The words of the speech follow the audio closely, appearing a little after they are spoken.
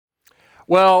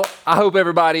Well, I hope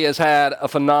everybody has had a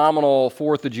phenomenal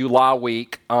 4th of July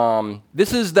week.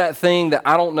 This is that thing that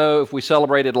I don't know if we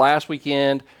celebrated last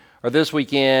weekend or this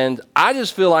weekend. I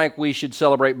just feel like we should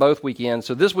celebrate both weekends.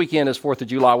 So this weekend is 4th of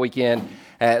July weekend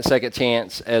at Second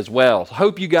Chance as well.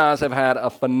 Hope you guys have had a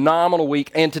phenomenal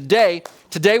week. And today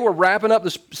we're wrapping up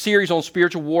this series on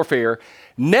spiritual warfare.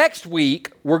 Next week,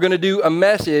 we're going to do a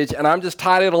message, and I'm just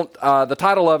titled, the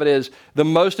title of it is The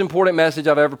Most Important Message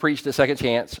I've Ever Preached at Second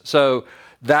Chance. So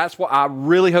that's what I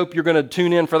really hope you're going to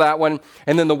tune in for that one.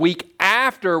 And then the week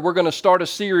after, we're going to start a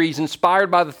series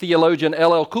inspired by the theologian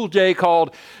LL Cool J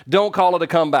called Don't Call It a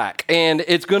Comeback. And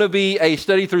it's going to be a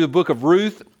study through the book of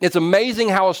Ruth. It's amazing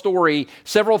how a story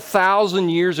several thousand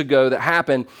years ago that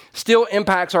happened still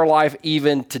impacts our life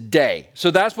even today. So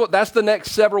that's the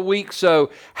next several weeks.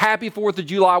 So happy 4th of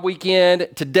July weekend.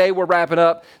 Today we're wrapping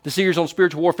up the series on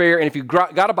spiritual warfare. And if you've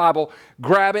got a Bible,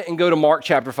 grab it and go to Mark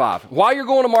chapter 5. While you're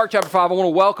going to Mark chapter 5, I want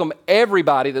to welcome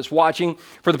everybody that's watching.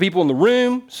 For the people in the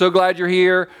room, so glad you're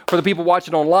here. For the people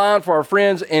watching online, for our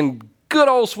friends in good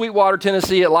old Sweetwater,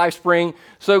 Tennessee at Life Spring,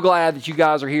 so glad that you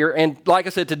guys are here. And like I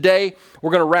said, today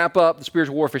we're going to wrap up the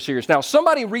spiritual warfare series. Now,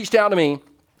 somebody reached out to me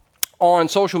on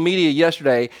social media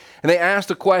yesterday, and they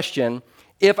asked a question: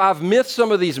 if I've missed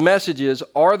some of these messages,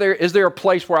 is there a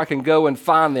place where I can go and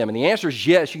find them? And the answer is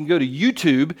yes. You can go to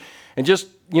YouTube and just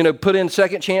put in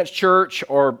Second Chance Church,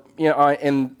 or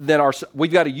and then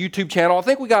we've got a YouTube channel. I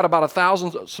think we got about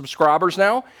 1,000 subscribers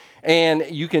now, and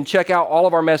you can check out all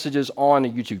of our messages on the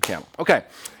YouTube channel. Okay,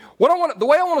 the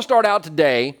way I want to start out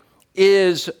today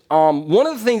is one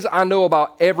of the things I know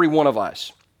about every one of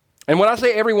us. And when I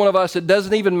say every one of us, it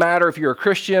doesn't even matter if you're a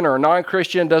Christian or a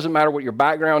non-Christian. Doesn't matter what your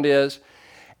background is.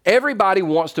 Everybody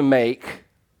wants to make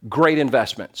great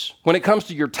investments when it comes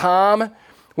to your time.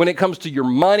 When it comes to your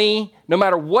money, no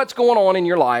matter what's going on in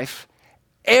your life,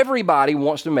 everybody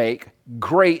wants to make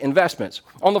great investments.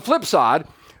 On the flip side,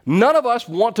 none of us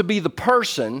want to be the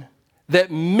person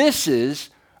that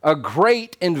misses a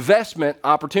great investment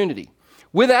opportunity.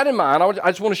 With that in mind, I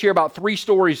just want to share about 3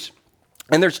 stories,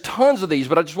 and there's tons of these,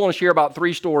 but I just want to share about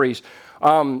 3 stories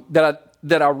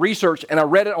that I researched, and I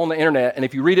read it on the internet, and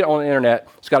if you read it on the internet,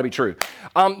 it's got to be true.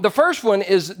 The first one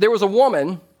is there was a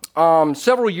woman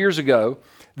several years ago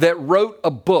that wrote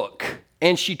a book,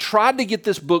 and she tried to get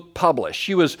this book published.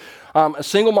 She was a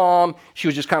single mom. She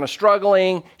was just kind of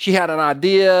struggling. She had an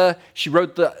idea. She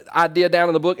wrote the idea down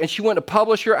in the book, and she went to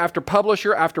publisher after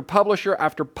publisher after publisher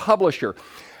after publisher.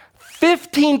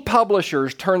 15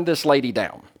 publishers turned this lady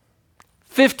down.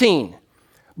 15.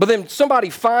 But then somebody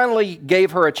finally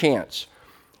gave her a chance.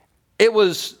 It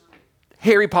was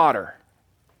Harry Potter.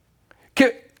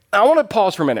 I want to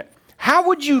pause for a minute. How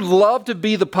would you love to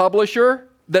be the publisher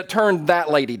that turned that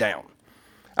lady down?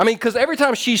 I mean, because every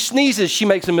time she sneezes, she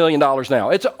makes $1 million now.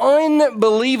 It's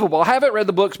unbelievable. I haven't read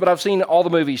the books, but I've seen all the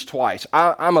movies twice.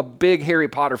 I'm a big Harry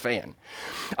Potter fan.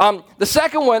 The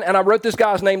second one, and I wrote this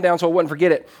guy's name down so I wouldn't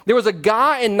forget it. There was a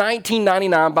guy in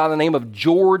 1999 by the name of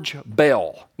George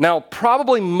Bell. Now,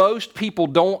 probably most people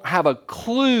don't have a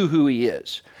clue who he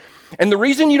is. And the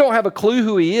reason you don't have a clue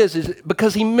who he is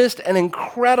because he missed an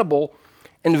incredible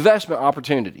investment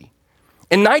opportunity.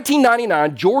 In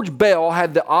 1999, George Bell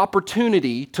had the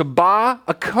opportunity to buy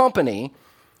a company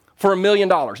for $1 million.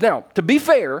 Now, to be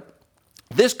fair,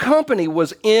 this company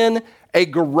was in a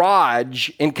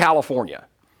garage in California.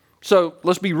 So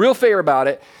let's be real fair about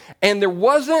it. And there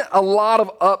wasn't a lot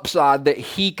of upside that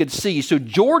he could see. So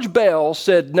George Bell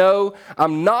said, no,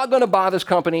 I'm not going to buy this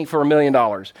company for $1 million.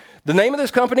 The name of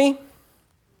this company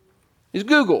is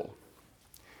Google.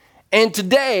 And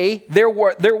today, they're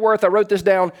worth, I wrote this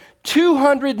down,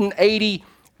 $280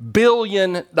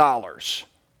 billion.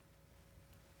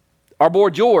 Our boy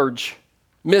George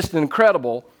missed an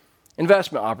incredible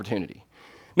investment opportunity.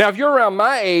 Now, if you're around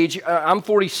my age, I'm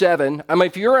 47. I mean,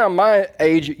 if you're around my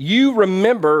age, you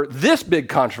remember this big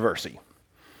controversy.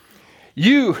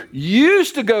 You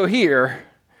used to go here,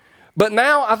 but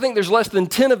now I think there's less than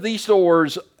 10 of these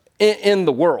stores in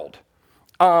the world.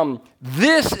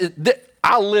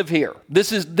 I live here.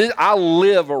 I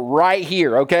live right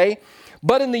here, okay?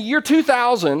 But in the year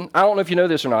 2000, I don't know if you know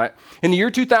this or not, in the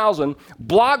year 2000,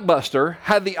 Blockbuster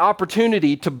had the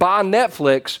opportunity to buy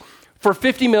Netflix for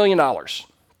 $50 million.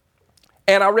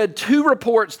 And I read 2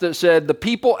 reports that said the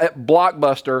people at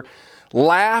Blockbuster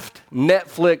laughed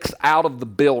Netflix out of the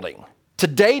building.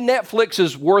 Today, Netflix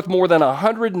is worth more than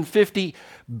 $150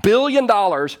 billion.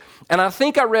 And I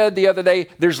think I read the other day,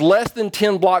 there's less than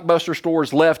 10 Blockbuster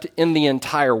stores left in the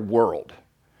entire world.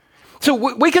 So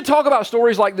we could talk about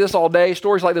stories like this all day,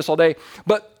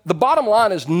 but the bottom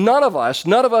line is none of us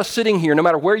sitting here, no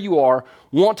matter where you are,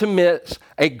 want to miss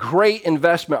a great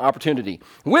investment opportunity.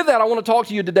 With that, I want to talk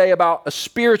to you today about a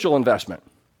spiritual investment,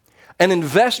 an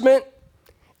investment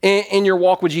in your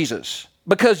walk with Jesus.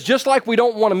 Because just like we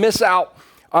don't want to miss out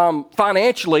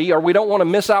financially, or we don't want to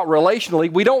miss out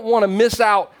relationally, we don't want to miss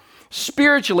out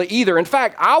spiritually either. In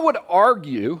fact, I would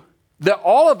argue that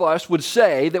all of us would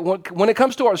say that when it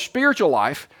comes to our spiritual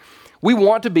life, we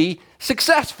want to be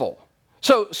successful.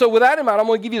 So with that in mind, I'm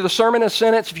going to give you the sermon in a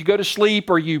sentence. If you go to sleep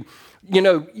or you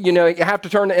have to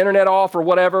turn the internet off or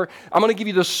whatever, I'm going to give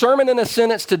you the sermon in a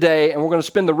sentence today, and we're going to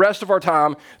spend the rest of our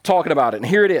time talking about it. And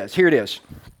here it is.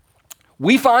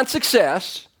 We find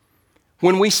success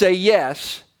when we say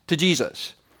yes to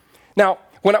Jesus. Now,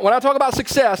 when I talk about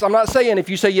success, I'm not saying if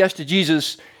you say yes to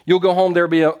Jesus, you'll go home, there'll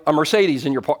be a Mercedes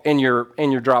in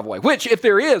your driveway. Which, if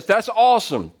there is, that's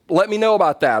awesome. Let me know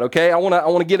about that, okay? I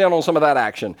want to get in on some of that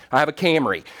action. I have a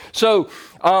Camry. So,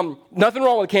 nothing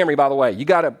wrong with Camry, by the way. You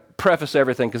got to preface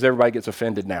everything because everybody gets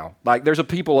offended now. Like, there's a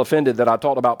people offended that I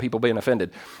talked about people being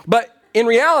offended. But in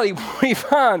reality, we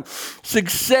find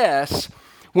success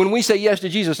when we say yes to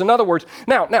Jesus. In other words,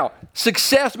 now,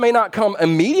 success may not come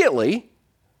immediately,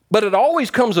 but it always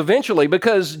comes eventually,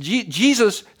 because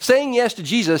Jesus, saying yes to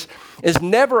Jesus is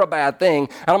never a bad thing.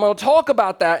 And I'm going to talk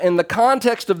about that in the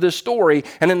context of this story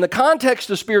and in the context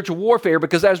of spiritual warfare,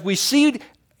 because as we see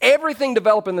everything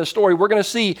develop in this story, we're going to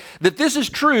see that this is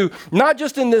true, not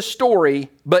just in this story,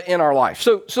 but in our life.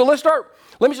 So let's start.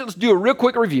 Let's do a real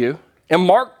quick review. In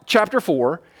Mark chapter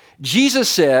 4, Jesus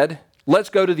said, let's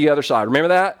go to the other side. Remember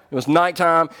that? It was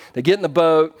nighttime. They get in the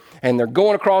boat, and they're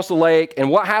going across the lake. And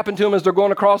what happened to them as they're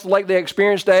going across the lake? They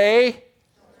experienced a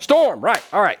storm. Right.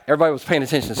 All right. Everybody was paying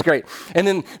attention. It's great. And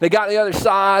then they got to the other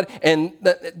side and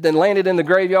then landed in the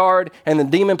graveyard. And the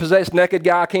demon-possessed naked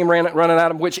guy came running at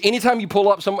them, which anytime you pull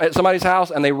up at somebody's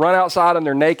house and they run outside and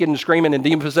they're naked and screaming and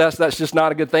demon-possessed, that's just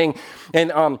not a good thing.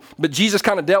 And but Jesus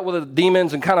kind of dealt with the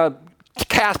demons and kind of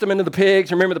cast them into the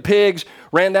pigs. Remember, the pigs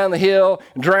ran down the hill,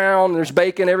 drowned. There's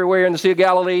bacon everywhere in the Sea of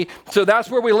Galilee. So that's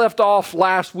where we left off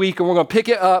last week, and we're going to pick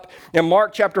it up in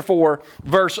Mark chapter 4,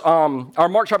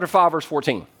 Mark chapter 5, verse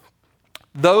 14.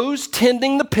 Those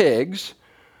tending the pigs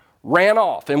ran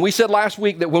off. And we said last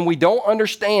week that when we don't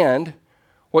understand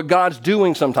what God's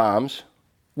doing sometimes,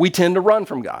 we tend to run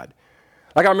from God.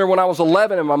 Like I remember when I was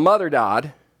 11 and my mother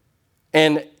died,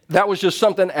 and that was just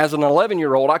something as an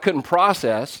 11-year-old I couldn't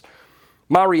process.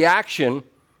 My reaction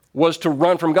was to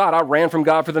run from God. I ran from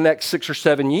God for the next 6 or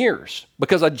 7 years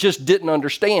because I just didn't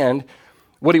understand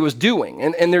what he was doing.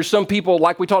 And there's some people,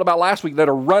 like we talked about last week, that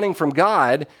are running from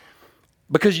God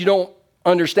because you don't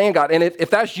understand God. And if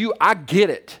that's you, I get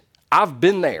it. I've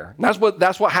been there. And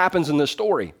that's what happens in this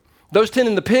story. Those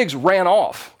tending the pigs ran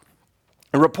off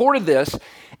and reported this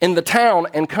in the town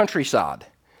and countryside.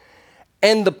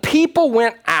 And the people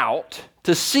went out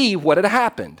to see what had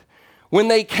happened. When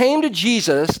they came to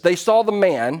Jesus, they saw the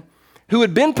man who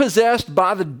had been possessed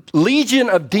by the legion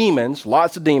of demons,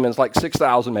 lots of demons, like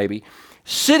 6,000 maybe,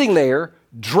 sitting there,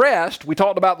 dressed. We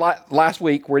talked about last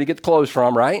week where he gets clothes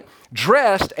from, right?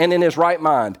 Dressed and in his right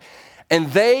mind.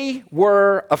 And they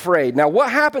were afraid. Now,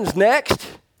 what happens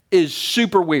next is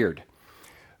super weird.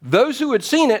 Those who had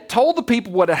seen it told the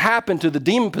people what had happened to the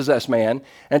demon-possessed man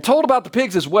and told about the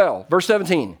pigs as well. Verse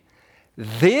 17.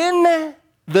 Then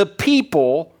the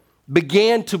people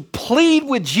began to plead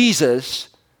with Jesus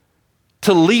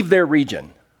to leave their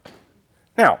region.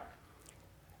 Now,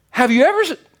 have you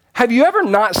ever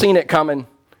not seen it coming?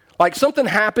 Like something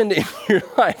happened and you're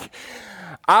like,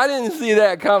 I didn't see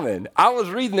that coming. I was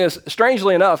reading this,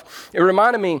 strangely enough, it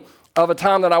reminded me of a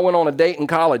time that I went on a date in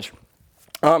college.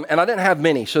 And I didn't have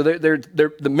many, so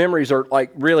the memories are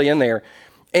like really in there.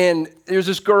 And there's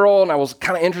this girl, and I was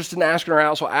kind of interested in asking her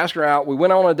out, so I asked her out. We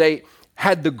went on a date,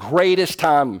 had the greatest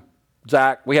time,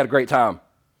 Zach. We had a great time.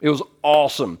 It was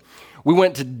awesome. We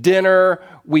went to dinner.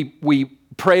 We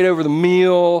prayed over the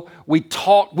meal. We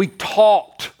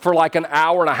talked for like an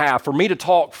hour and a half. For me to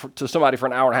talk to somebody for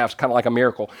an hour and a half is kind of like a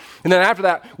miracle. And then after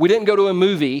that, we didn't go to a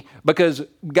movie because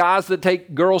guys that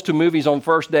take girls to movies on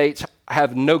first dates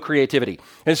have no creativity.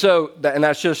 And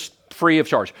that's just free of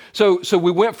charge. So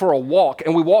we went for a walk,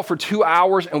 and we walked for 2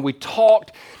 hours, and we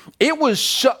talked. It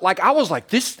was I was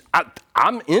like,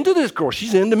 I'm into this girl.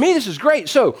 She's into me. This is great.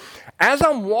 So as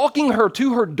I'm walking her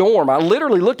to her dorm, I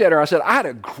literally looked at her. I said, I had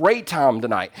a great time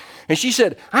tonight. And she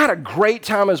said, I had a great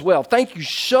time as well. Thank you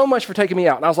so much for taking me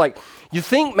out. And I was like, you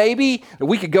think maybe that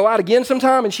we could go out again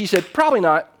sometime? And she said, probably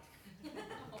not.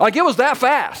 Like, it was that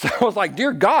fast. I was like,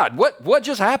 dear God, what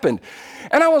just happened?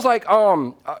 And I was like,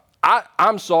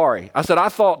 I'm sorry. I said, I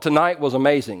thought tonight was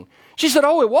amazing. She said,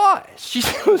 oh, it was. She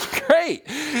said, it was great.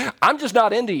 I'm just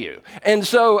not into you. And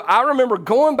so I remember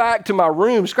going back to my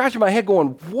room, scratching my head going,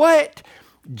 what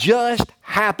just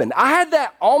happened? I had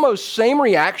that almost same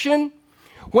reaction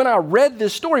when I read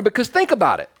this story, because think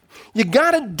about it. You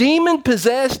got a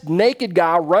demon-possessed naked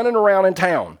guy running around in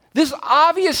town. He's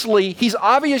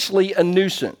obviously a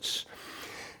nuisance.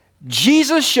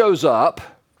 Jesus shows up,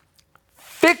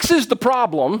 fixes the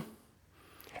problem,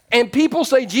 and people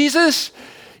say, Jesus,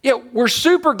 yeah, we're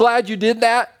super glad you did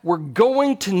that. We're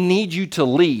going to need you to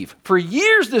leave. For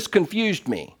years, this confused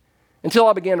me until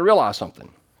I began to realize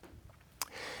something.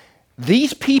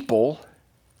 These people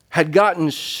had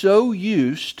gotten so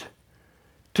used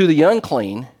to the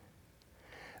unclean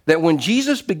that when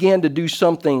Jesus began to do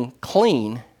something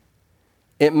clean,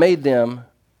 it made them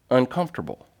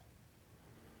uncomfortable.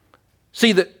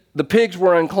 See, the pigs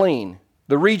were unclean.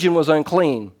 The region was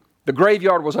unclean. The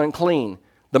graveyard was unclean.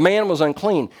 The man was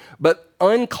unclean. But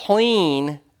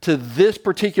unclean to this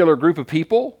particular group of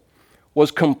people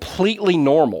was completely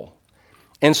normal.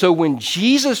 And so when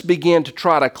Jesus began to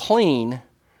try to clean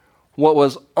what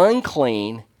was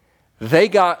unclean, they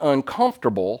got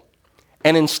uncomfortable.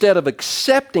 And instead of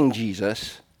accepting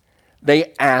Jesus,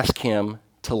 they asked him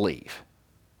to leave.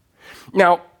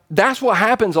 Now, that's what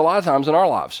happens a lot of times in our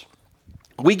lives.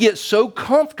 We get so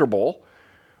comfortable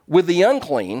with the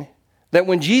unclean that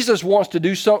when Jesus wants to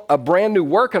do a brand new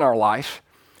work in our life,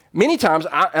 many times,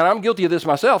 and I'm guilty of this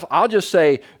myself, I'll just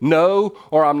say no,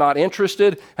 or I'm not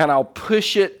interested, and I'll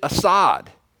push it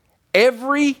aside.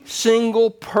 Every single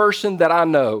person that I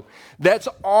know that's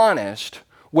honest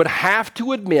would have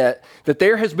to admit that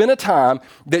there has been a time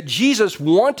that Jesus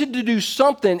wanted to do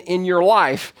something in your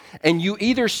life, and you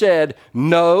either said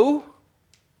no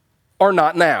or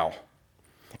not now.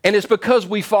 And it's because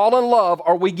we fall in love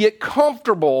or we get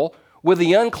comfortable with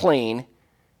the unclean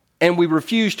and we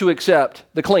refuse to accept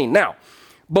the clean. Now,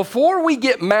 before we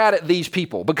get mad at these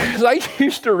people, because I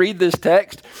used to read this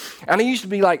text and I used to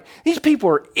be like, these people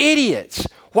are idiots.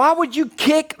 Why would you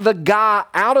kick the guy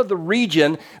out of the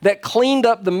region that cleaned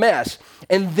up the mess?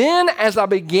 And then as I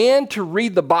began to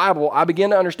read the Bible, I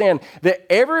began to understand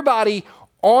that everybody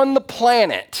on the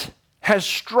planet has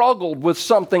struggled with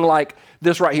something like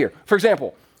this right here. For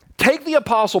example, take the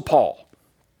Apostle Paul.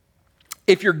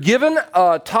 If you're given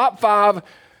a top 5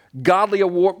 godly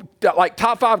award, like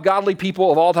top 5 godly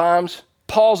people of all times,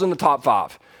 Paul's in the top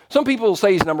 5. Some people will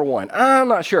say he's number 1. I'm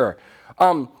not sure.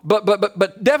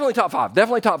 But definitely top 5.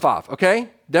 Definitely top 5, okay?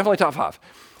 Definitely top 5.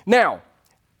 Now,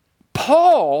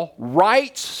 Paul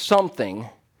writes something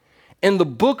in the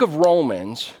book of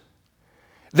Romans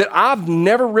that I've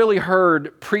never really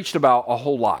heard preached about a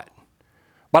whole lot.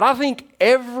 But I think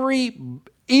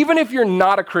even if you're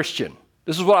not a Christian,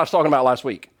 this is what I was talking about last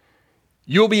week,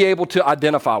 you'll be able to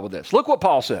identify with this. Look what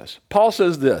Paul says. Paul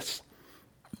says this.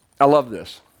 I love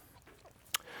this.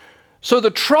 So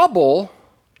the trouble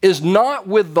is not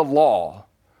with the law,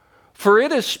 for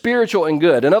it is spiritual and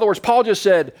good. In other words, Paul just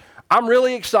said, I'm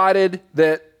really excited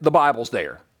that the Bible's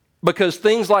there, because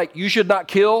things like you should not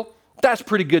kill, that's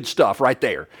pretty good stuff right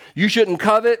there. You shouldn't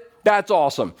covet, that's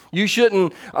awesome. You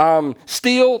shouldn't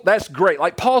steal, that's great.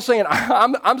 Like Paul's saying,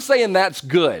 I'm saying that's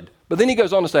good. But then he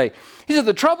goes on to say, he said,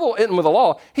 the trouble isn't with the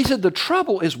law. He said, the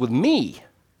trouble is with me.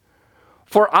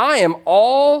 For I am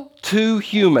all too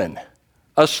human,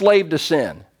 a slave to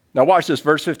sin. Now watch this,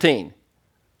 verse 15.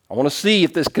 I want to see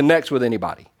if this connects with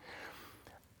anybody.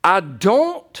 I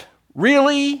don't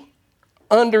really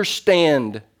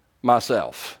understand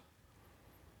myself.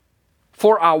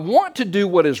 For I want to do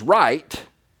what is right,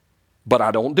 but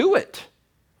I don't do it.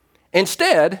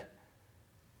 Instead,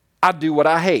 I do what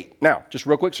I hate. Now, just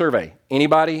real quick survey.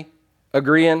 Anybody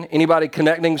agreeing? Anybody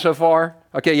connecting so far?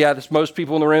 Okay, yeah, that's most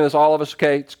people in the room. That's all of us.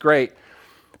 Okay, it's great.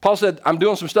 Paul said, I'm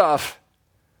doing some stuff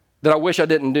that I wish I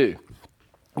didn't do.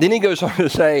 Then he goes on to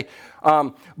say,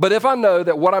 but if I know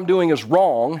that what I'm doing is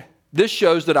wrong, this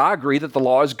shows that I agree that the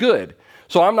law is good.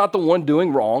 So I'm not the one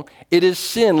doing wrong. It is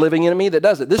sin living in me that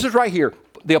does it. This is right here.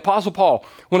 The Apostle Paul,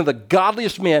 one of the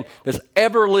godliest men that's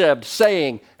ever lived,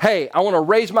 saying, hey, I want to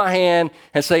raise my hand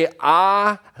and say,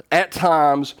 I, at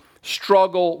times,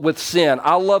 struggle with sin.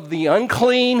 I love the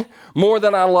unclean more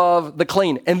than I love the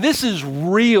clean. And this is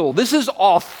real. This is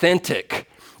authentic.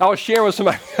 I was sharing with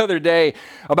somebody the other day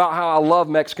about how I love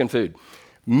Mexican food.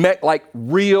 Like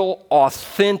real,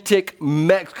 authentic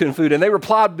Mexican food. And they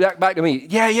replied back to me,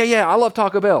 yeah, I love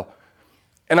Taco Bell.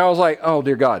 And I was like, oh,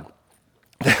 dear God.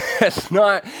 That's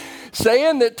not,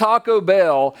 saying that Taco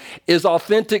Bell is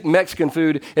authentic Mexican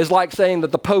food is like saying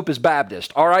that the Pope is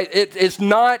Baptist, all right? It's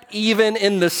not even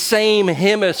in the same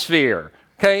hemisphere,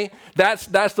 Okay, that's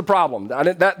the problem.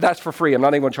 That's for free. I'm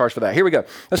not even going to charge for that. Here we go.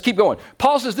 Let's keep going.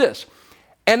 Paul says this,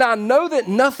 and I know that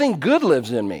nothing good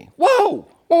lives in me.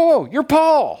 Whoa, you're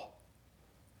Paul.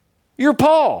 You're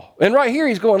Paul. And right here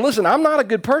he's going, listen, I'm not a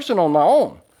good person on my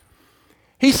own.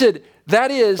 He said, that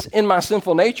is in my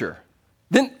sinful nature.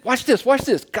 Then watch this.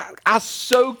 God, I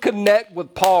so connect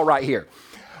with Paul right here.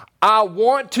 I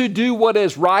want to do what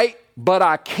is right, but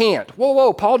I can't.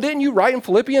 Whoa, Paul, didn't you write in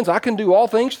Philippians, I can do all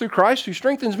things through Christ who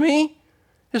strengthens me?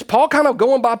 Is Paul kind of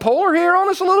going bipolar here on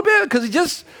us a little bit?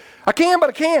 Because I can, but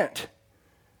I can't.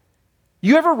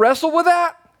 You ever wrestle with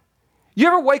that? You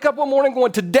ever wake up one morning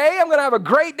going, today I'm going to have a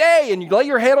great day, and you lay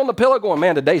your head on the pillow going,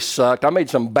 man, today sucked. I made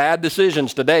some bad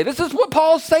decisions today. This is what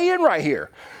Paul's saying right here.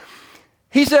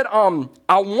 He said, I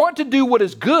want to do what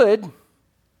is good,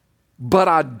 but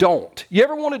I don't. You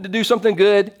ever wanted to do something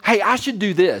good? Hey, I should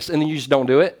do this, and then you just don't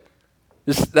do it?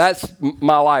 That's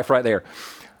my life right there.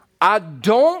 I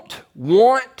don't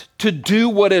want to do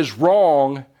what is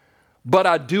wrong, but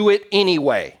I do it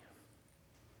anyway.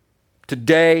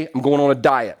 Today, I'm going on a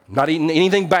diet. Not eating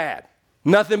anything bad.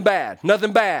 Nothing bad. You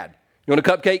want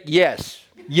a cupcake? Yes.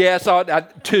 I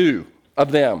 2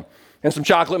 of them. And some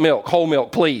chocolate milk, whole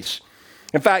milk, please.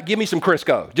 In fact, give me some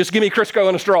Crisco. Just give me Crisco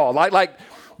in a straw. Like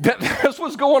that's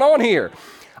what's going on here.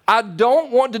 I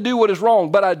don't want to do what is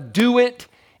wrong, but I do it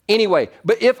anyway.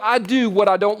 But if I do what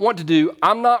I don't want to do,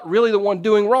 I'm not really the one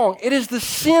doing wrong. It is the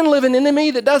sin living in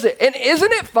me that does it. And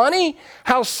isn't it funny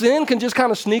how sin can just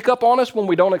kind of sneak up on us when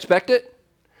we don't expect it?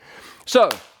 So,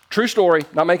 true story,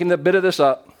 not making a bit of this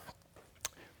up.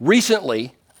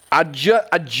 Recently, I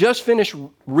just finished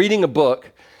reading a book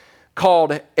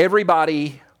called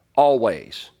Everybody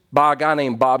Always by a guy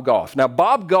named Bob Goff. Now,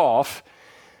 Bob Goff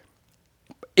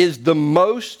is the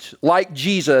most like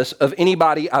Jesus of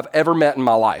anybody I've ever met in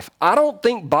my life. I don't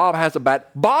think Bob has a bad...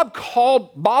 Bob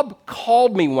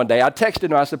called me one day. I texted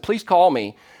him. I said, please call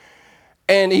me.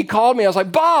 And he called me. I was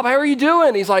like, Bob, how are you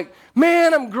doing? He's like,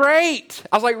 man, I'm great.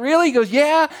 I was like, really? He goes,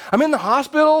 yeah, I'm in the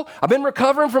hospital. I've been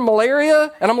recovering from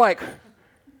malaria. And I'm like,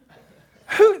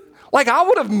 I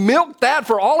would have milked that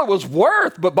for all it was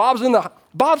worth. But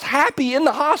Bob's happy in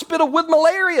the hospital with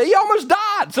malaria. He almost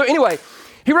died. So anyway,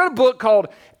 he wrote a book called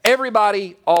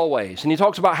Everybody Always. And he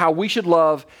talks about how we should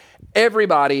love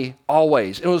everybody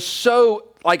always. It was so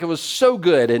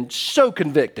good and so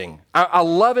convicting. I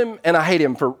love him and I hate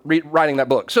him for writing that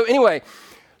book. So anyway,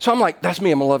 so I'm like, that's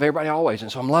me. I'm going to love everybody always.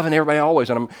 And so I'm loving everybody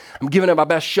always. And I'm giving it my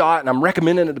best shot and I'm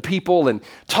recommending it to people and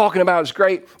talking about it's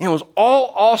great. And it was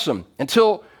all awesome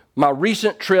until my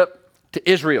recent trip to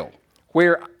Israel,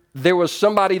 where there was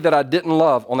somebody that I didn't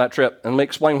love on that trip. And let me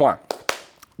explain why.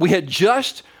 We had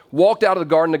just walked out of the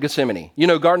Garden of Gethsemane. You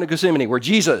know, Garden of Gethsemane, where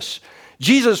Jesus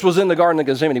was in the Garden of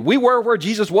Gethsemane. We were where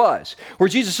Jesus was, where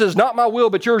Jesus says, not my will,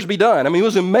 but yours be done. I mean, it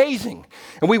was amazing.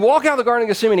 And we walk out of the Garden of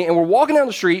Gethsemane, and we're walking down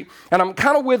the street, and I'm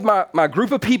kind of with my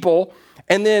group of people,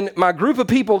 and then my group of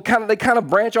people, they kind of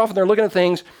branch off, and they're looking at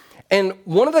things, and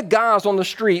one of the guys on the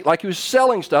street, like he was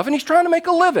selling stuff, and he's trying to make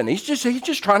a living. He's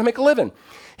just trying to make a living.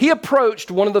 He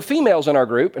approached one of the females in our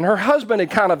group, and her husband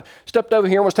had kind of stepped over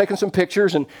here and was taking some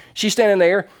pictures, and she's standing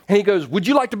there, and he goes, would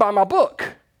you like to buy my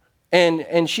book?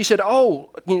 And she said, oh,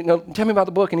 tell me about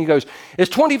the book. And he goes, it's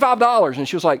 $25. And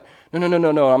she was like,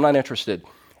 no, I'm not interested.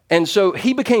 And so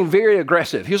he became very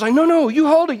aggressive. He was like, no, you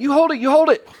hold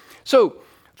it. So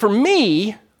for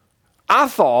me, I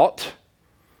thought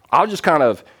I'll just kind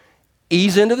of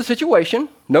ease into the situation,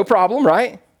 no problem,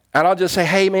 right? And I'll just say,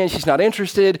 hey, man, she's not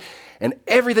interested, and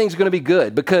everything's going to be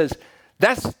good because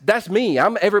that's me.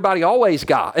 I'm everybody always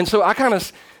guy. And so I kind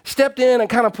of stepped in and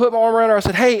kind of put my arm around her. I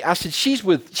said, hey, she's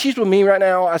with me right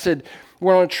now. I said,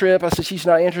 we're on a trip. I said, she's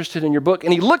not interested in your book.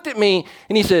 And he looked at me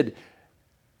and he said,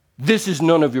 this is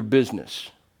none of your business.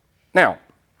 Now,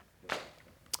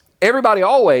 everybody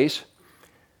always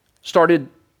started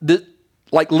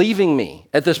leaving me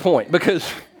at this point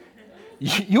because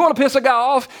you want to piss a guy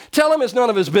off? Tell him it's none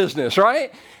of his business,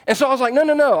 right? And so I was like,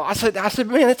 no. I said,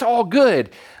 man, it's all good.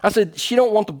 I said, she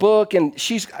don't want the book, and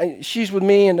she's with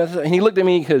me. And he looked at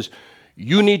me because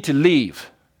you need to leave.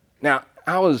 Now,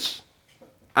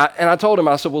 I told him,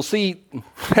 I said, well, see,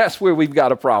 that's where we've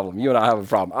got a problem. You and I have a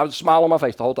problem. I was smiling on my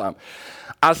face the whole time.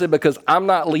 I said, because I'm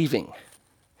not leaving.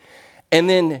 And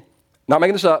then, not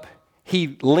making this up,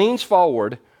 he leans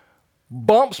forward,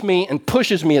 bumps me and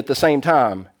pushes me at the same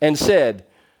time and said,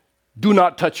 do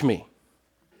not touch me.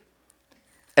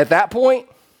 At that point,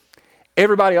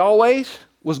 everybody always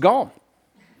was gone.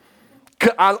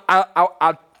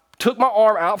 I took my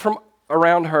arm out from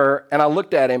around her and I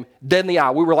looked at him dead in the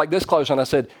eye. We were like this close and I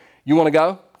said, you want to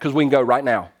go? Because we can go right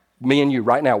now. Me and you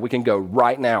right now. We can go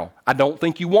right now. I don't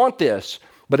think you want this,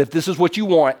 But if this is what you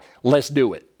want, let's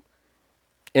do it.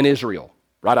 In Israel,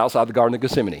 right outside the Garden of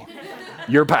Gethsemane.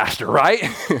 Your pastor, right?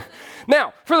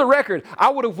 Now, for the record, I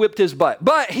would have whipped his butt.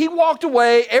 But he walked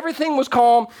away. Everything was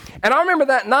calm. And I remember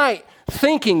that night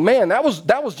thinking, man, that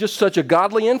was just such a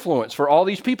godly influence for all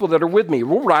these people that are with me.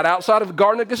 We're right outside of the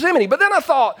Garden of Gethsemane. But then I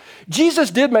thought,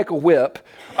 Jesus did make a whip.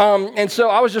 And so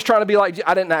I was just trying to be like,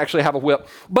 I didn't actually have a whip.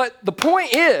 But the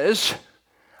point is,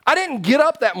 I didn't get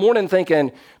up that morning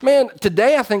thinking, man,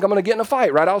 today I think I'm going to get in a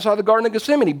fight right outside the Garden of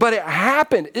Gethsemane. But it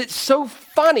happened. It's so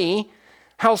funny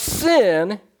how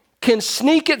sin can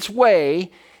sneak its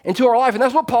way into our life. And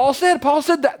that's what Paul said. Paul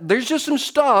said that there's just some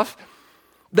stuff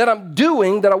that I'm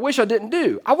doing that I wish I didn't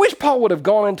do. I wish Paul would have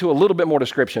gone into a little bit more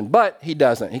description, but he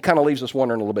doesn't. He kind of leaves us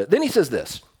wondering a little bit. Then he says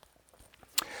this,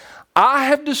 I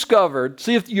have discovered,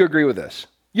 see if you agree with this.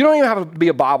 You don't even have to be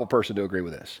a Bible person to agree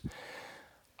with this.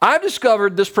 I've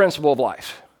discovered this principle of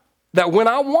life, that when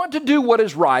I want to do what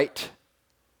is right,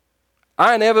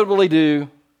 I inevitably do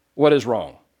what is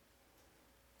wrong.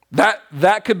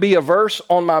 That could be a verse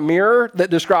on my mirror that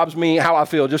describes me how I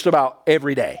feel just about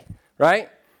every day, right?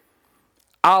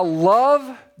 I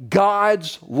love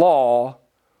God's law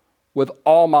with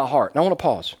all my heart. Now I want to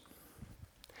pause.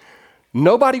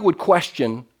 Nobody would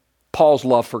question Paul's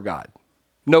love for God.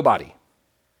 Nobody.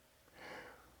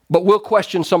 But we'll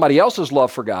question somebody else's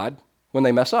love for God when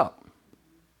they mess up.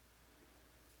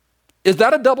 Is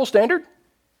that a double standard?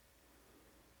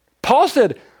 Paul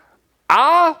said,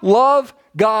 I love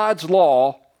God's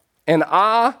law and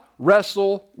I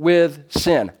wrestle with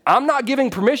sin. I'm not giving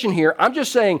permission here. I'm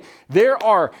just saying there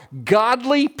are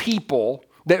godly people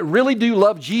that really do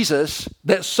love Jesus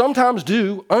that sometimes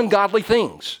do ungodly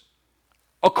things,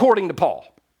 according to Paul.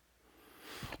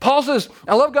 Paul says,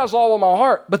 I love God's law with my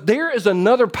heart, but there is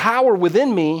another power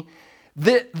within me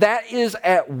that is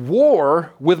at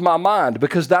war with my mind,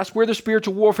 because that's where the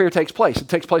spiritual warfare takes place. It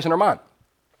takes place in our mind.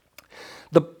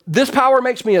 This power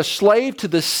makes me a slave to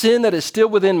the sin that is still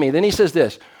within me. Then he says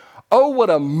this, oh, what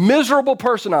a miserable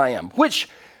person I am, which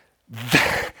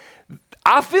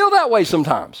I feel that way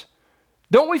sometimes.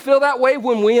 Don't we feel that way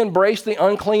when we embrace the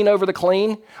unclean over the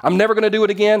clean? I'm never going to do it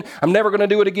again. I'm never going to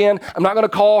do it again. I'm not going to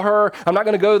call her. I'm not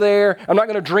going to go there. I'm not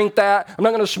going to drink that. I'm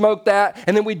not going to smoke that.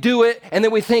 And then we do it, and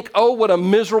then we think, oh, what a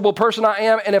miserable person I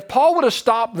am. And if Paul would have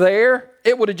stopped there,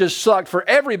 it would have just sucked for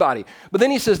everybody. But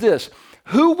then he says this,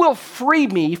 who will free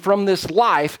me from this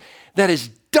life that is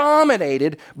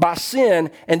dominated by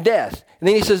sin and death? And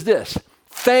then he says this,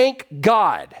 thank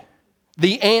God.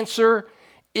 The answer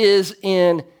is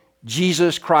in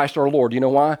Jesus Christ our Lord. You know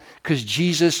why? Because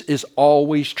Jesus is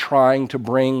always trying to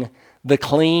bring the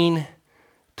clean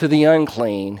to the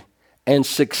unclean, and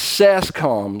success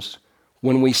comes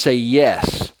when we say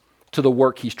yes to the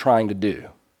work he's trying to do.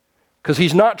 Because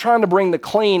he's not trying to bring the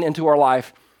clean into our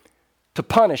life to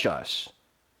punish us,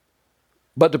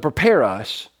 but to prepare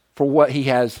us for what he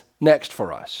has next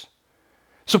for us.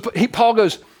 So Paul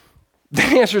goes, the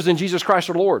answer is in Jesus Christ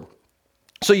our Lord.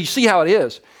 So you see how it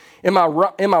is. In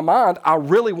my mind, I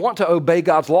really want to obey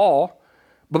God's law,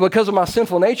 but because of my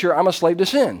sinful nature, I'm a slave to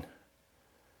sin.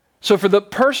 So for the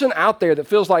person out there that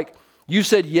feels like you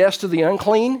said yes to the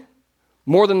unclean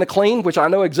more than the clean, which I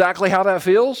know exactly how that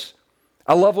feels,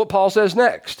 I love what Paul says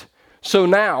next. So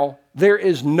now there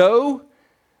is no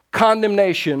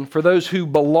condemnation for those who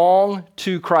belong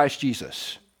to Christ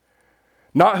Jesus.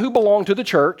 Not who belong to the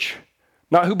church,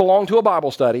 not who belong to a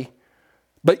Bible study,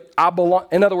 but I belong.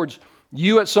 In other words,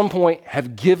 you at some point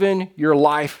have given your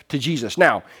life to Jesus.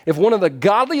 Now, if one of the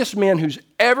godliest men who's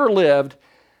ever lived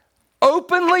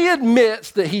openly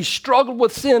admits that he struggled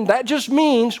with sin, that just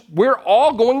means we're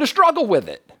all going to struggle with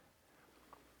it.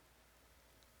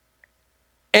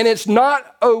 And it's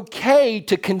not okay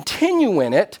to continue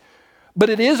in it, but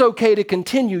it is okay to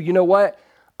continue. You know what?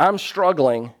 I'm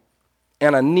struggling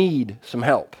and I need some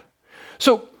help.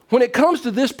 So when it comes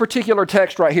to this particular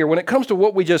text right here, when it comes to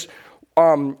what we just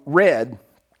read,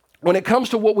 when it comes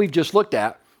to what we've just looked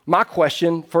at, my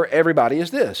question for everybody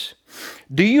is this.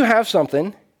 Do you have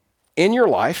something in your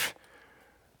life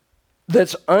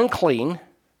that's unclean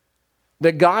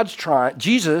that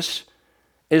Jesus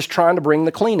is trying to bring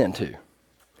the clean into?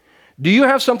 Do you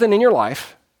have something in your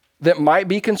life that might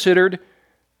be considered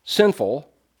sinful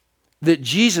that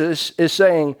Jesus is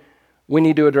saying, we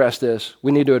need to address this,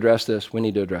 we need to address this, we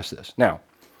need to address this? Now,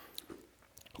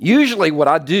 usually what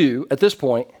I do at this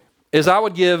point is I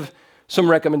would give some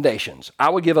recommendations. I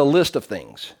would give a list of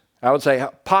things. I would say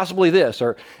possibly this,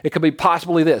 or it could be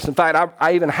possibly this. In fact,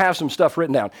 I even have some stuff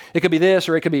written down. It could be this,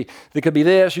 or it could be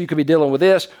this, or you could be dealing with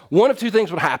this. One of two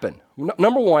things would happen.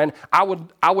 Number one, I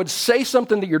would say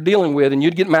something that you're dealing with, and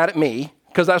you'd get mad at me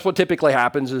because that's what typically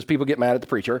happens is people get mad at the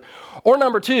preacher. Or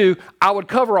number two, I would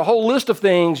cover a whole list of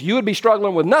things. You would be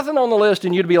struggling with nothing on the list,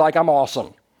 and you'd be like, I'm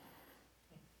awesome.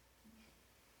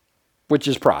 Which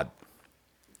is pride,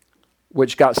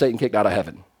 which got Satan kicked out of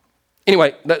heaven.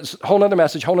 Anyway, that's a whole nother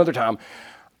message, whole nother time.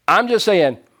 I'm just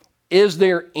saying, is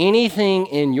there anything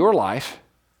in your life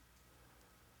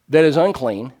that is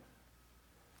unclean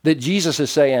that Jesus is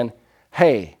saying,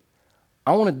 hey,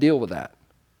 I want to deal with that?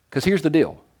 Because here's the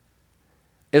deal.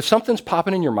 If something's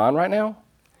popping in your mind right now,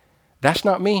 that's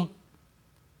not me.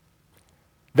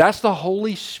 That's the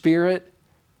Holy Spirit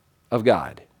of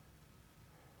God.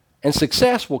 And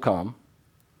success will come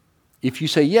if you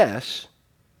say yes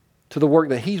to the work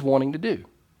that he's wanting to do.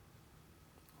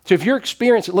 So if you're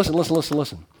experiencing,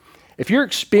 listen. If you're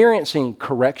experiencing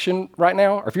correction right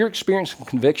now, or if you're experiencing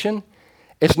conviction,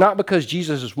 it's not because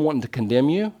Jesus is wanting to condemn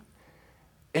you.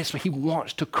 It's he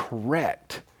wants to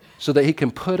correct so that he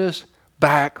can put us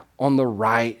back on the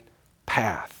right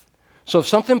path. So if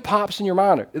something pops in your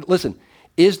mind, listen,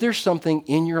 is there something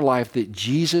in your life that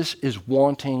Jesus is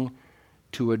wanting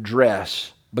to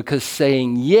address? Because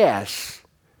saying yes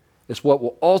is what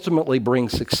will ultimately bring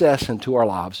success into our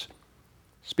lives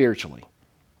spiritually.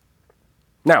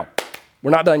 Now,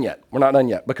 we're not done yet. We're not done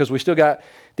yet because we still got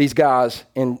these guys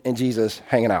and Jesus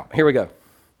hanging out. Here we go.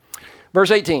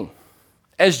 Verse 18.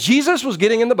 As Jesus was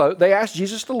getting in the boat, they asked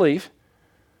Jesus to leave.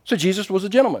 So Jesus was a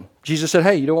gentleman. Jesus said,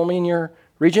 hey, you don't want me in your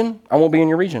region? I won't be in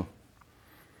your region.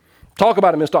 Talk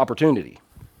about a missed opportunity.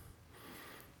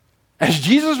 As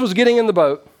Jesus was getting in the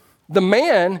boat, the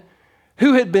man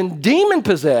who had been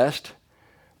demon-possessed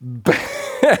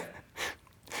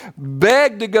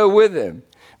begged to go with him.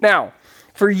 Now,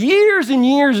 for years and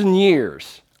years and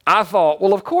years, I thought,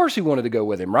 well, of course he wanted to go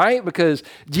with him, right? Because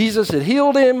Jesus had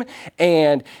healed him,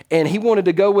 and he wanted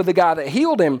to go with the guy that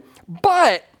healed him.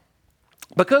 But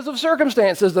because of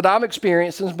circumstances that I've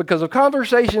experienced and because of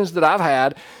conversations that I've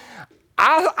had,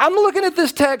 I'm looking at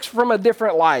this text from a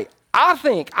different light. I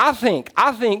think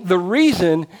the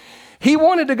reason he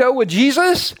wanted to go with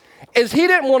Jesus is he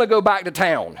didn't want to go back to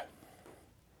town,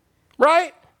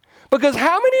 right? Because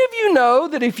how many of you know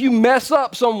that if you mess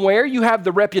up somewhere, you have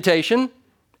the reputation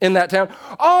in that town?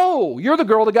 Oh, you're the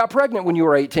girl that got pregnant when you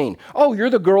were 18. Oh, you're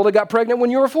the girl that got pregnant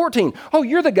when you were 14. Oh,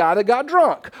 you're the guy that got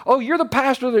drunk. Oh, you're the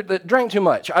pastor that drank too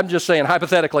much. I'm just saying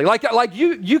hypothetically. Like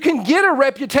you can get a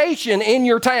reputation in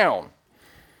your town.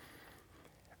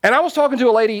 And I was talking to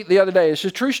a lady the other day, it's a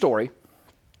true story,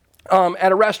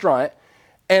 at a restaurant.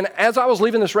 And as I was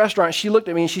leaving this restaurant, she looked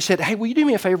at me and she said, hey, will you do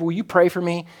me a favor? Will you pray for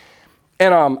me?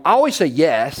 And I always say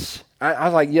yes. I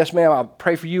was like, yes, ma'am, I'll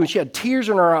pray for you. And she had tears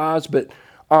in her eyes, but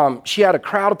she had a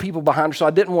crowd of people behind her, so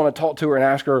I didn't want to talk to her and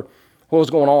ask her what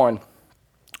was going on.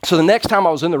 So the next time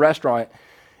I was in the restaurant,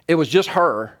 it was just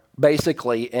her,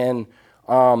 basically, and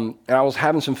I was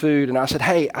having some food, and I said,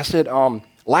 hey,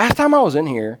 last time I was in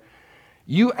here,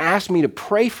 you asked me to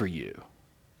pray for you.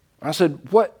 I said,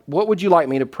 what would you like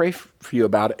me to pray for you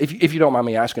about? If you don't mind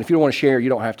me asking. If you don't want to share, you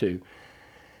don't have to.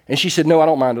 And she said, no, I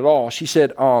don't mind at all. She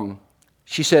said,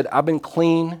 I've been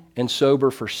clean and sober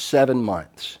for 7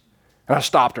 months. And I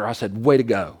stopped her. I said, way to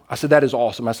go. I said, that is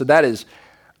awesome.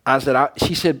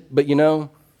 She said, but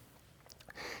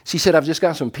she said, I've just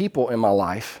got some people in my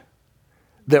life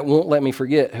that won't let me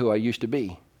forget who I used to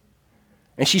be.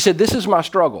 And she said, this is my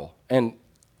struggle. And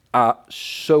I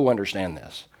so understand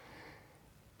this.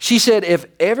 She said, if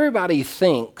everybody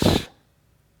thinks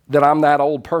that I'm that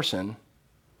old person,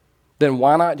 then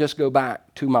why not just go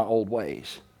back to my old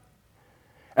ways?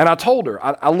 And I told her,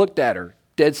 I looked at her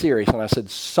dead serious, and I said,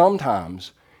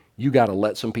 sometimes you got to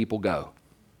let some people go.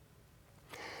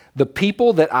 The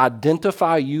people that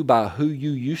identify you by who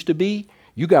you used to be,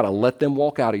 you got to let them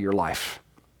walk out of your life.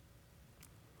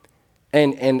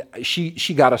 And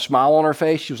she got a smile on her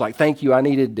face. She was like, thank you, I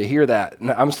needed to hear that. And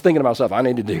I was thinking to myself, I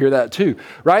needed to hear that too,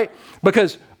 right?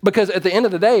 Because at the end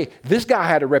of the day, this guy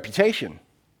had a reputation.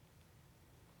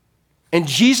 And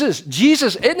Jesus,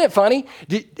 isn't it funny?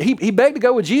 He begged to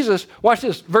go with Jesus. Watch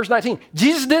this, verse 19.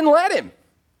 Jesus didn't let him.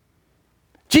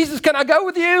 Jesus, can I go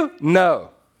with you? No.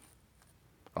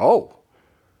 Oh,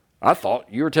 I thought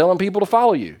you were telling people to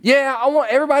follow you. Yeah, I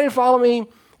want everybody to follow me,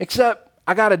 except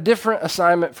I got a different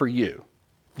assignment for you.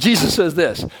 Jesus says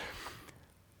this,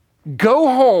 go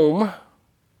home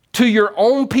to your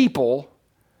own people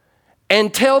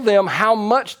and tell them how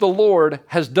much the Lord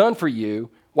has done for you.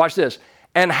 Watch this.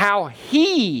 And how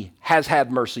he has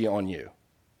had mercy on you.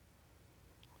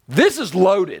 This is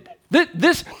loaded.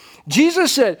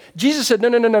 Jesus said,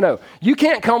 no. You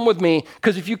can't come with me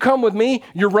because if you come with me,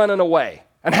 you're running away.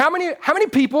 And how many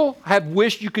people have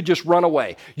wished you could just run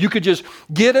away? You could just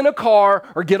get in a car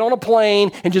or get on a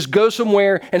plane and just go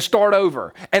somewhere and start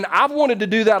over. And I've wanted to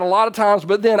do that a lot of times,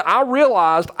 but then I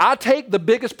realized I take the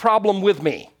biggest problem with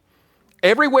me.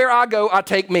 Everywhere I go, I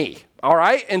take me. All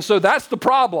right? And so that's the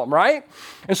problem, right?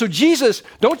 And so Jesus,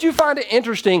 don't you find it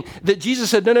interesting that Jesus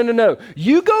said, no.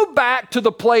 You go back to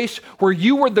the place where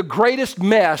you were the greatest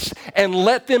mess and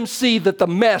let them see that the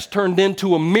mess turned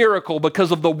into a miracle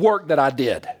because of the work that I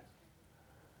did.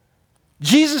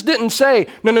 Jesus didn't say,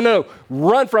 no,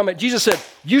 run from it. Jesus said,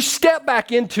 you step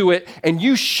back into it and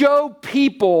you show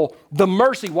people the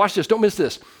mercy. Watch this, don't miss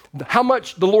this. How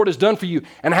much the Lord has done for you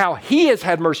and how he has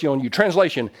had mercy on you.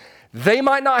 Translation, they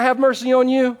might not have mercy on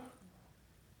you,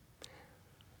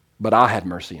 but I had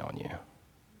mercy on you.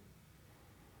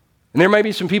 And there may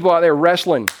be some people out there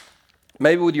wrestling,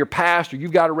 maybe with your past, or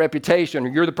you've got a reputation, or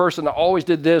you're the person that always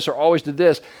did this or always did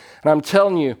this. And I'm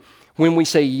telling you, when we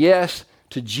say yes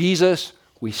to Jesus,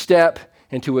 we step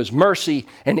into his mercy.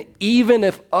 And even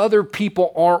if other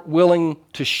people aren't willing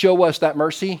to show us that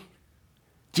mercy,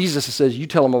 Jesus says, you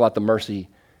tell them about the mercy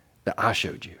that I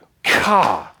showed you.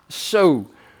 God, so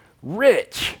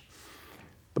rich.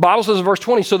 The Bible says in verse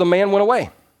 20, so the man went away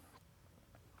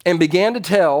and began to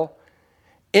tell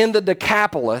in the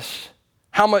Decapolis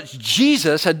how much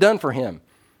Jesus had done for him.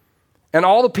 And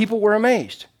all the people were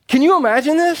amazed. Can you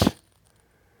imagine this?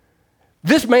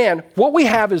 This man, what we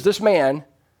have is this man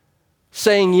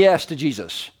saying yes to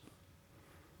Jesus.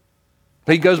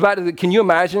 He goes back to can you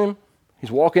imagine him?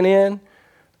 He's walking in.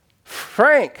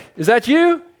 Frank, is that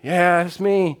you? Yeah, it's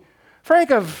me.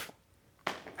 Frank,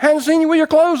 hadn't seen you with your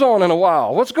clothes on in a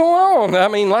while. What's going on? I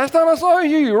mean, last time I saw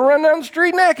you, you were running down the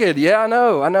street naked. Yeah, I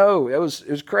know. It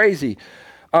was crazy.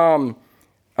 I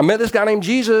met this guy named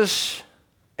Jesus,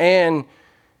 and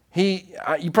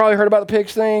you probably heard about the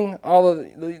pigs thing.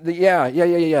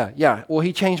 Yeah. Well,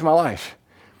 he changed my life.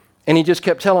 And he just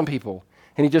kept telling people,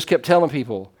 and he just kept telling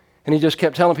people, and he just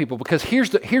kept telling people, because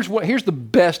here's the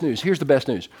best news. Here's the best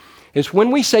news. Is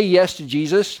when we say yes to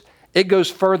Jesus, it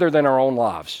goes further than our own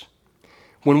lives.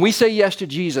 When we say yes to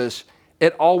Jesus,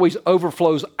 it always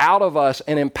overflows out of us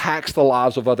and impacts the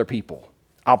lives of other people.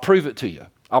 I'll prove it to you.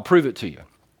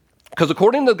 Because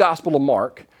according to the Gospel of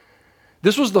Mark,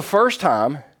 this was the first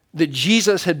time that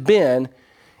Jesus had been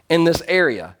in this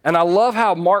area. And I love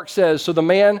how Mark says, so the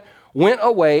man went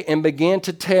away and began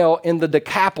to tell in the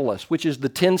Decapolis, which is the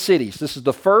 10 cities. This is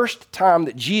the first time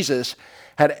that Jesus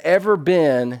had ever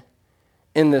been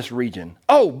in this region.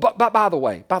 Oh, but by the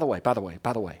way.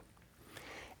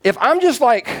 If I'm just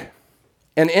like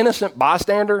an innocent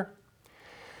bystander,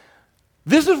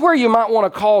 this is where you might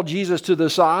want to call Jesus to the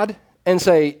side and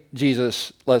say,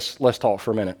 Jesus, let's talk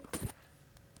for a minute.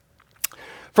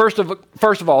 First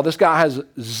of all, this guy has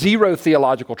zero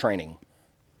theological training.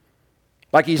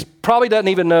 Like he probably doesn't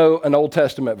even know an Old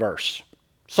Testament verse.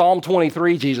 Psalm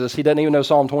 23, Jesus, he doesn't even know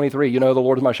Psalm 23. You know, the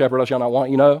Lord is my shepherd, I shall not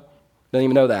want, you know? Doesn't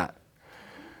even know that.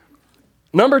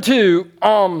 Number two,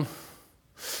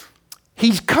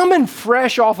 he's coming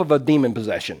fresh off of a demon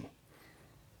possession.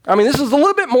 I mean, this is a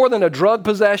little bit more than a drug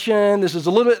possession. This is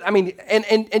a little bit,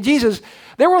 and Jesus,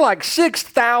 there were like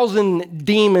 6,000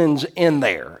 demons in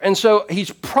there. And so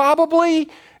he's probably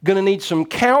going to need some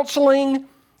counseling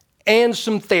and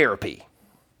some therapy.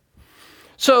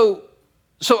 So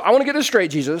I want to get this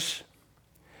straight, Jesus.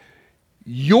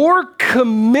 You're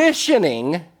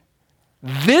commissioning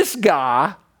this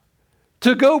guy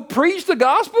to go preach the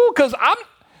gospel? Because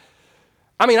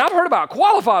I've heard about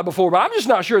qualified before, but I'm just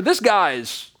not sure this guy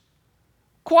is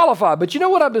qualified. But you know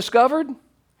what I've discovered?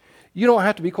 You don't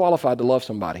have to be qualified to love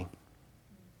somebody.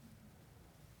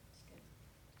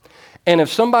 And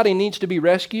if somebody needs to be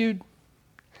rescued,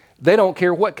 they don't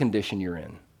care what condition you're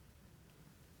in.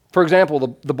 For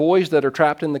example, the boys that are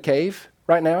trapped in the cave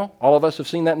right now, all of us have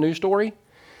seen that news story.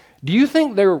 Do you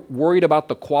think they're worried about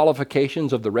the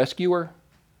qualifications of the rescuer?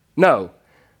 No.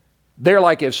 They're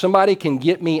like, if somebody can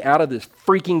get me out of this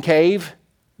freaking cave,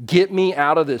 get me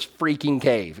out of this freaking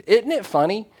cave. Isn't it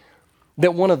funny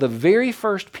that one of the very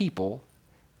first people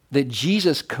that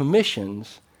Jesus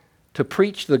commissions to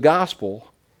preach the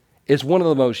gospel is one of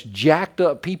the most jacked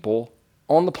up people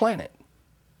on the planet?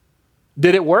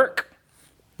 Did it work?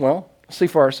 Well, let's see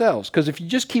for ourselves. Because if you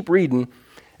just keep reading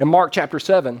in Mark chapter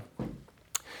 7,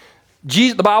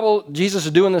 Jesus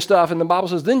is doing this stuff, and the Bible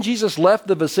says, then Jesus left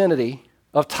the vicinity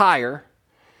of Tyre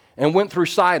and went through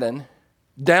Sidon,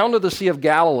 down to the Sea of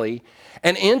Galilee,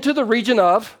 and into the region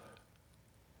of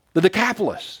the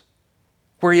Decapolis,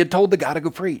 where he had told the guy to go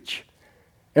preach.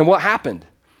 And what happened?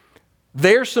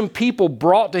 There some people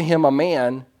brought to him a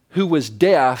man who was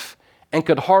deaf and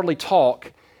could hardly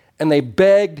talk, and they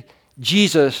begged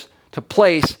Jesus to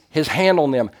place his hand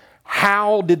on them.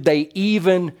 How did they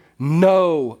even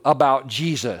know about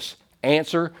Jesus?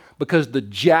 Answer, because the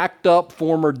jacked up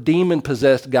former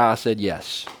demon-possessed guy said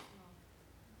yes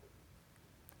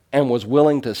and was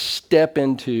willing to step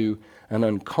into an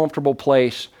uncomfortable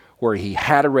place where he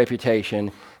had a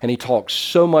reputation and he talked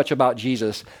so much about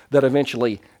Jesus that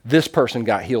eventually this person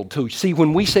got healed too. See,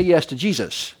 when we say yes to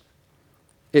Jesus,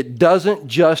 it doesn't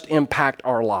just impact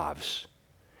our lives.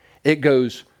 It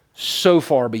goes so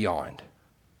far beyond.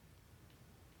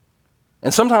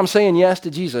 And sometimes saying yes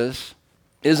to Jesus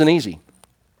isn't easy.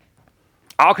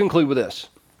 I'll conclude with this.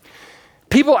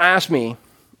 People ask me,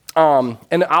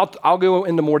 and I'll go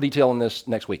into more detail on this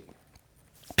next week.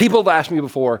 People have asked me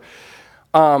before,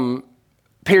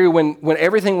 Perry, when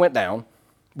everything went down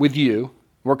with you,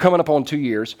 we're coming up on 2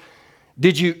 years,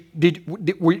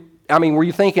 were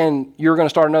you thinking you were going to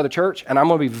start another church? And I'm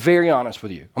going to be very honest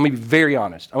with you. I'm going to be very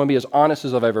honest. I'm going to be as honest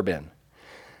as I've ever been.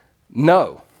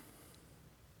 No.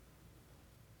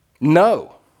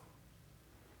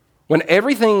 When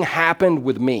everything happened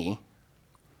with me,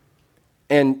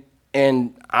 and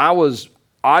I was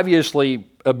obviously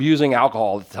abusing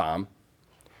alcohol at the time,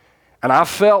 and I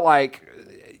felt like,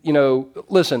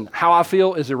 listen, how I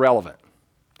feel is irrelevant.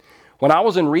 When I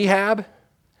was in rehab,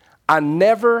 I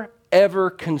never,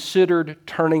 ever considered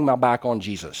turning my back on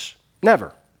Jesus.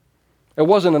 Never. It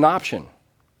wasn't an option.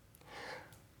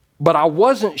 But I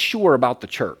wasn't sure about the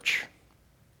church.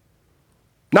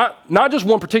 Not just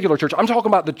one particular church. I'm talking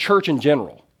about the church in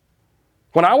general.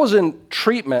 When I was in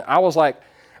treatment, I was like,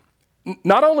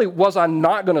 not only was I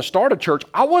not going to start a church,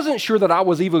 I wasn't sure that I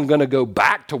was even going to go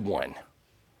back to one.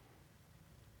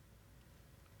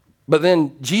 But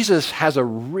then Jesus has a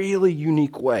really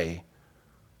unique way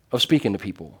of speaking to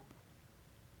people.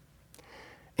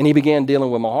 And he began dealing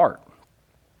with my heart.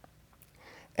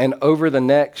 And over the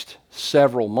next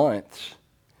several months,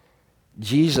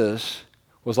 Jesus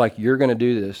was like, you're going to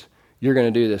do this. You're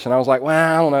going to do this. And I was like, well,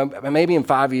 I don't know, maybe in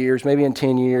 5 years, maybe in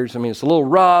 10 years. I mean, it's a little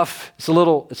rough. It's a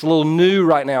little new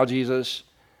right now, Jesus.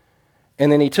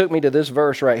 And then he took me to this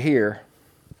verse right here.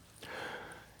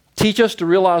 Teach us to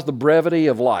realize the brevity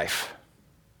of life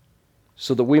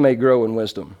so that we may grow in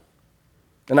wisdom.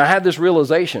 And I had this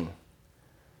realization.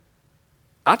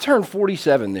 I turned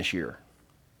 47 this year.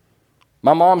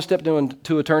 My mom stepped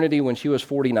into eternity when she was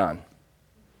 49.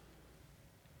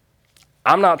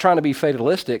 I'm not trying to be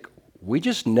fatalistic. We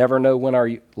just never know when our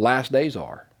last days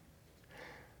are.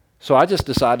 So I just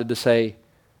decided to say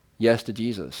yes to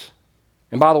Jesus.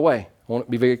 And by the way, I want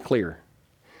to be very clear.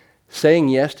 Saying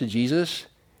yes to Jesus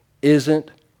isn't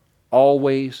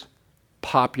always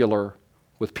popular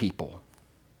with people.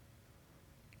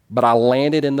 But I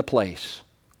landed in the place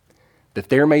that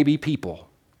there may be people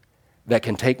that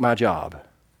can take my job,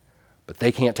 but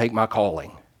they can't take my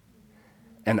calling.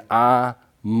 And I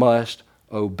must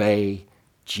obey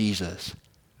Jesus.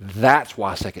 That's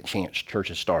why Second Chance Church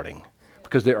is starting.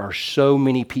 Because there are so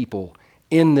many people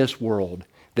in this world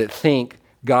that think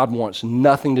God wants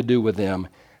nothing to do with them.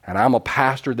 And I'm a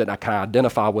pastor that I can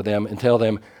identify with them and tell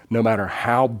them, no matter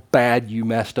how bad you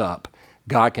messed up,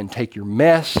 God can take your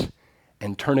mess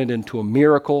and turn it into a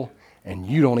miracle, and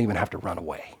you don't even have to run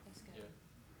away.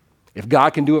 If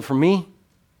God can do it for me,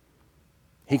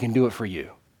 he can do it for you.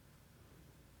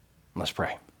 Let's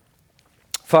pray.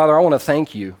 Father, I want to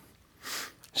thank you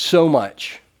so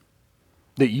much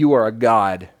that you are a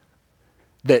God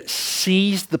that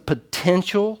sees the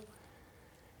potential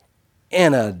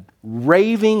in a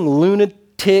raving,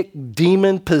 lunatic,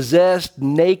 demon-possessed,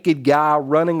 naked guy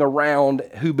running around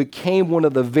who became one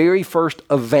of the very first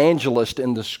evangelists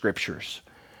in the scriptures.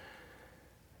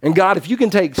 And God, if you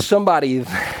can take somebody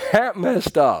that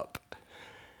messed up,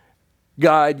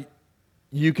 God,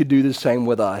 you could do the same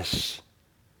with us.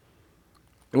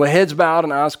 And with heads bowed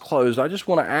and eyes closed, I just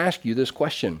want to ask you this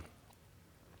question.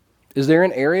 Is there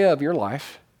an area of your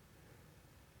life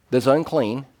that's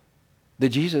unclean that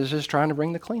Jesus is trying to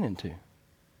bring the clean into?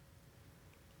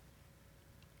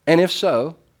 And if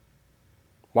so,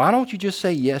 why don't you just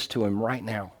say yes to him right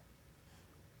now?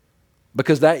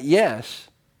 Because that yes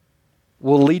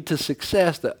will lead to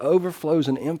success that overflows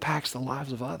and impacts the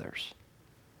lives of others.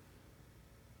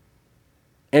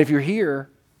 And if you're here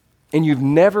and you've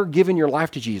never given your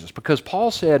life to Jesus, because Paul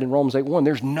said in Romans 8:1,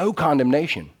 there's no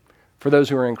condemnation for those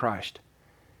who are in Christ,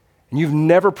 and you've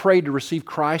never prayed to receive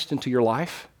Christ into your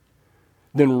life,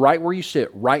 then right where you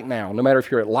sit right now, no matter if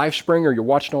you're at LifeSpring or you're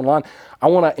watching online, I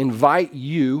want to invite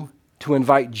you to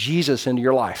invite Jesus into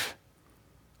your life.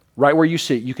 Right where you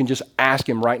sit, you can just ask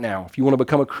him right now. If you want to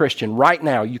become a Christian, right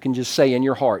now, you can just say in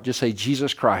your heart, just say,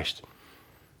 Jesus Christ,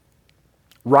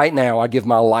 Right now, I give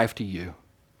my life to you.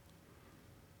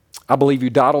 I believe you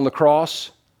died on the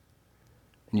cross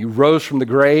and you rose from the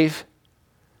grave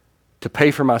to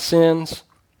pay for my sins.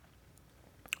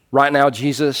 Right now,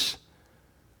 Jesus,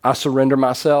 I surrender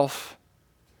myself.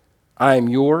 I am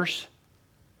yours.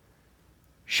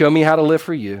 Show me how to live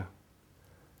for you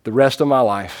the rest of my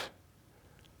life,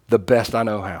 the best I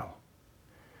know how.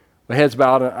 With heads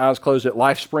bowed and eyes closed at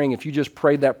LifeSpring, if you just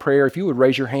prayed that prayer, if you would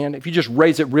raise your hand, if you just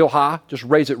raise it real high, just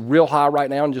raise it real high right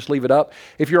now and just leave it up.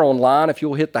 If you're online, if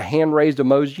you'll hit the hand raised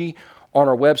emoji on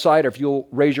our website, or if you'll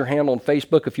raise your hand on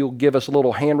Facebook, if you'll give us a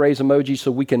little hand raise emoji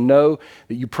so we can know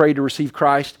that you prayed to receive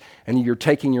Christ and you're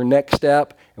taking your next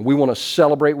step. And we want to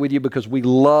celebrate with you because we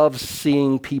love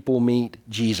seeing people meet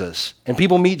Jesus. And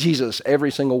people meet Jesus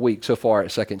every single week so far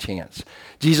at Second Chance.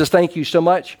 Jesus, thank you so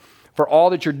much for all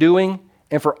that you're doing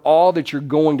and for all that you're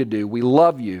going to do. We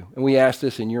love you, and we ask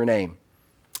this in your name.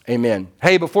 Amen.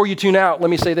 Hey, before you tune out, let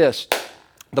me say this.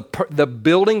 The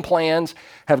building plans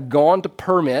have gone to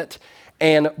permit,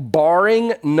 and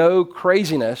barring no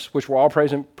craziness, which we're all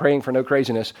praying for no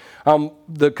craziness,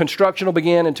 the construction will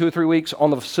begin in 2 or 3 weeks on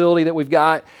the facility that we've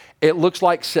got. It looks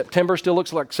like September, still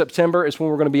looks like September is when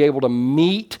we're going to be able to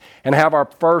meet and have our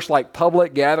first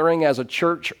public gathering as a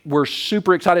church. We're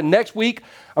super excited. Next week,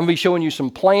 I'm going to be showing you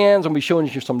some plans. I'm going to be showing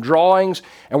you some drawings,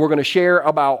 and we're going to share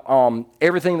about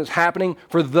everything that's happening.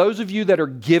 For those of you that are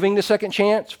giving to Second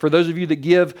Chance, for those of you that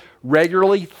give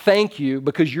regularly, thank you,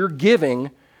 because you're giving.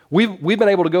 We've been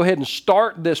able to go ahead and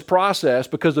start this process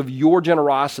because of your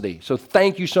generosity. So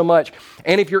thank you so much.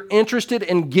 And if you're interested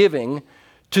in giving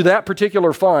to that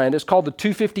particular fund, it's called the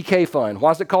 250K fund.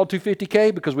 Why is it called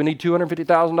 250K? Because we need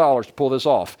 $250,000 to pull this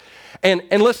off. And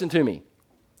listen to me.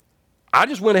 I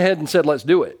just went ahead and said, let's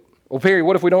do it. Well, Perry,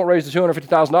 what if we don't raise the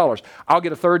 $250,000? I'll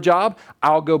get a third job.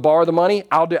 I'll go borrow the money.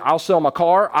 I'll sell my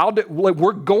car.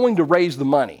 We're going to raise the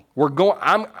money. We're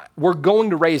going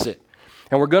to raise it.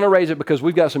 And we're going to raise it because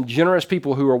we've got some generous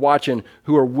people who are watching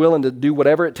who are willing to do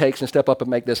whatever it takes and step up and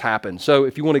make this happen. So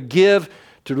if you want to give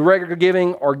to the regular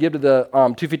giving or give to the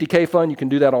 250K fund, you can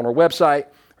do that on our website,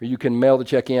 or you can mail the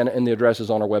check in, and the address is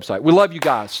on our website. We love you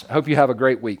guys. I hope you have a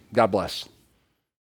great week. God bless.